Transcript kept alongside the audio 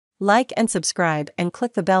Like and subscribe and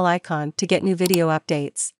click the bell icon to get new video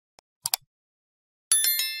updates.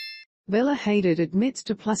 Bella Hadid admits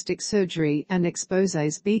to plastic surgery and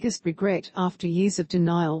exposes biggest regret after years of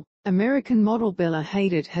denial. American model Bella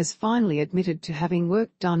Hadid has finally admitted to having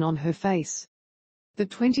work done on her face. The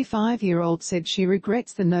 25-year-old said she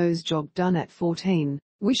regrets the nose job done at 14,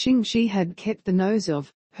 wishing she had kept the nose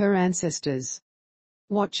of her ancestors.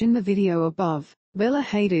 Watch in the video above. Bella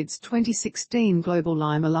Hadid's 2016 Global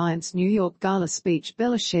Lyme Alliance New York Gala speech.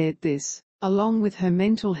 Bella shared this, along with her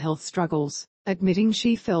mental health struggles, admitting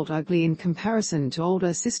she felt ugly in comparison to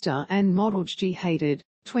older sister and model Gigi Hadid,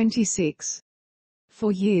 26.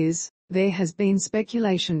 For years, there has been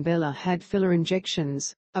speculation Bella had filler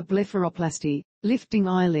injections, a blepharoplasty, lifting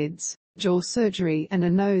eyelids, jaw surgery and a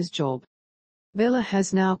nose job. Bella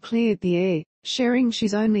has now cleared the air, sharing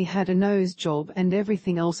she's only had a nose job and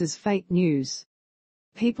everything else is fake news.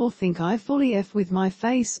 People think I fully F with my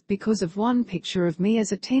face because of one picture of me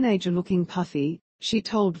as a teenager looking puffy, she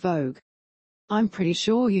told Vogue. I'm pretty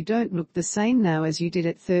sure you don't look the same now as you did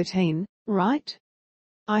at 13, right?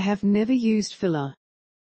 I have never used filler.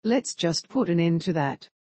 Let's just put an end to that.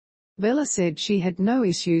 Bella said she had no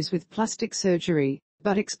issues with plastic surgery,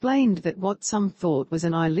 but explained that what some thought was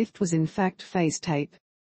an eye lift was in fact face tape.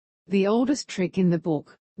 The oldest trick in the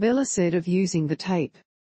book, Bella said of using the tape.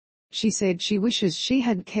 She said she wishes she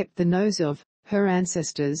had kept the nose of her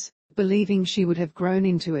ancestors, believing she would have grown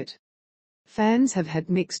into it. Fans have had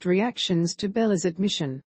mixed reactions to Bella's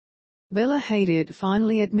admission. Bella Hadid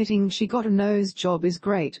finally admitting she got a nose job is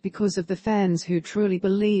great because of the fans who truly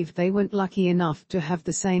believe they weren't lucky enough to have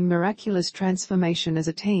the same miraculous transformation as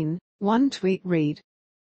a teen, one tweet read.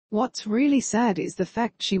 What's really sad is the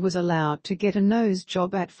fact she was allowed to get a nose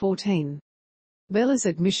job at 14. Bella's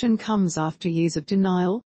admission comes after years of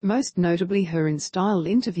denial, most notably her InStyle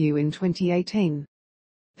interview in 2018.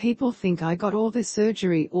 People think I got all this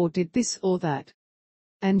surgery or did this or that.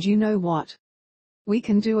 And you know what? We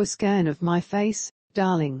can do a scan of my face,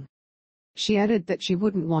 darling. She added that she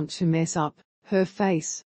wouldn't want to mess up her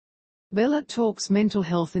face. Bella talks mental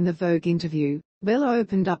health in the Vogue interview. Bella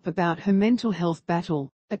opened up about her mental health battle,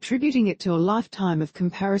 attributing it to a lifetime of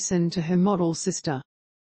comparison to her model sister.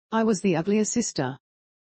 I was the uglier sister.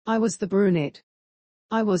 I was the brunette.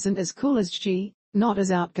 I wasn't as cool as Gigi, not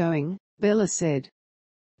as outgoing, Bella said.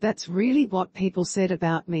 That's really what people said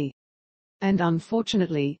about me. And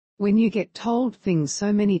unfortunately, when you get told things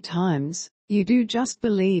so many times, you do just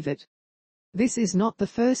believe it. This is not the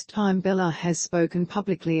first time Bella has spoken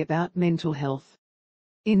publicly about mental health.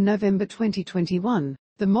 In November 2021,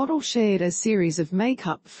 the model shared a series of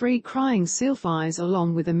makeup-free crying selfies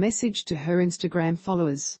along with a message to her Instagram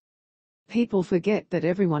followers. People forget that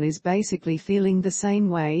everyone is basically feeling the same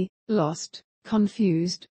way, lost,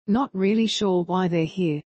 confused, not really sure why they're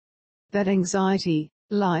here. That anxiety,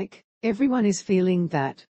 like, everyone is feeling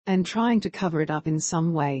that, and trying to cover it up in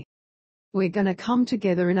some way. We're gonna come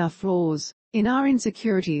together in our flaws, in our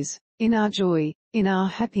insecurities, in our joy, in our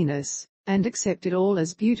happiness, and accept it all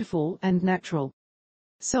as beautiful and natural.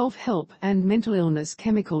 Self-help and mental illness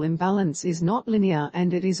chemical imbalance is not linear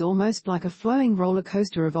and it is almost like a flowing roller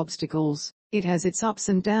coaster of obstacles. It has its ups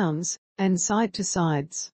and downs, and side to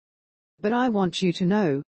sides. But I want you to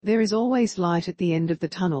know, there is always light at the end of the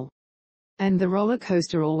tunnel. And the roller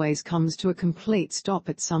coaster always comes to a complete stop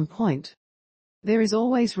at some point. There is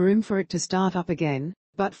always room for it to start up again,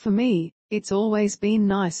 but for me, it's always been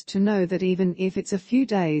nice to know that even if it's a few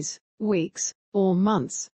days, weeks, or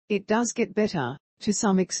months, it does get better, to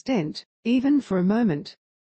some extent, even for a moment.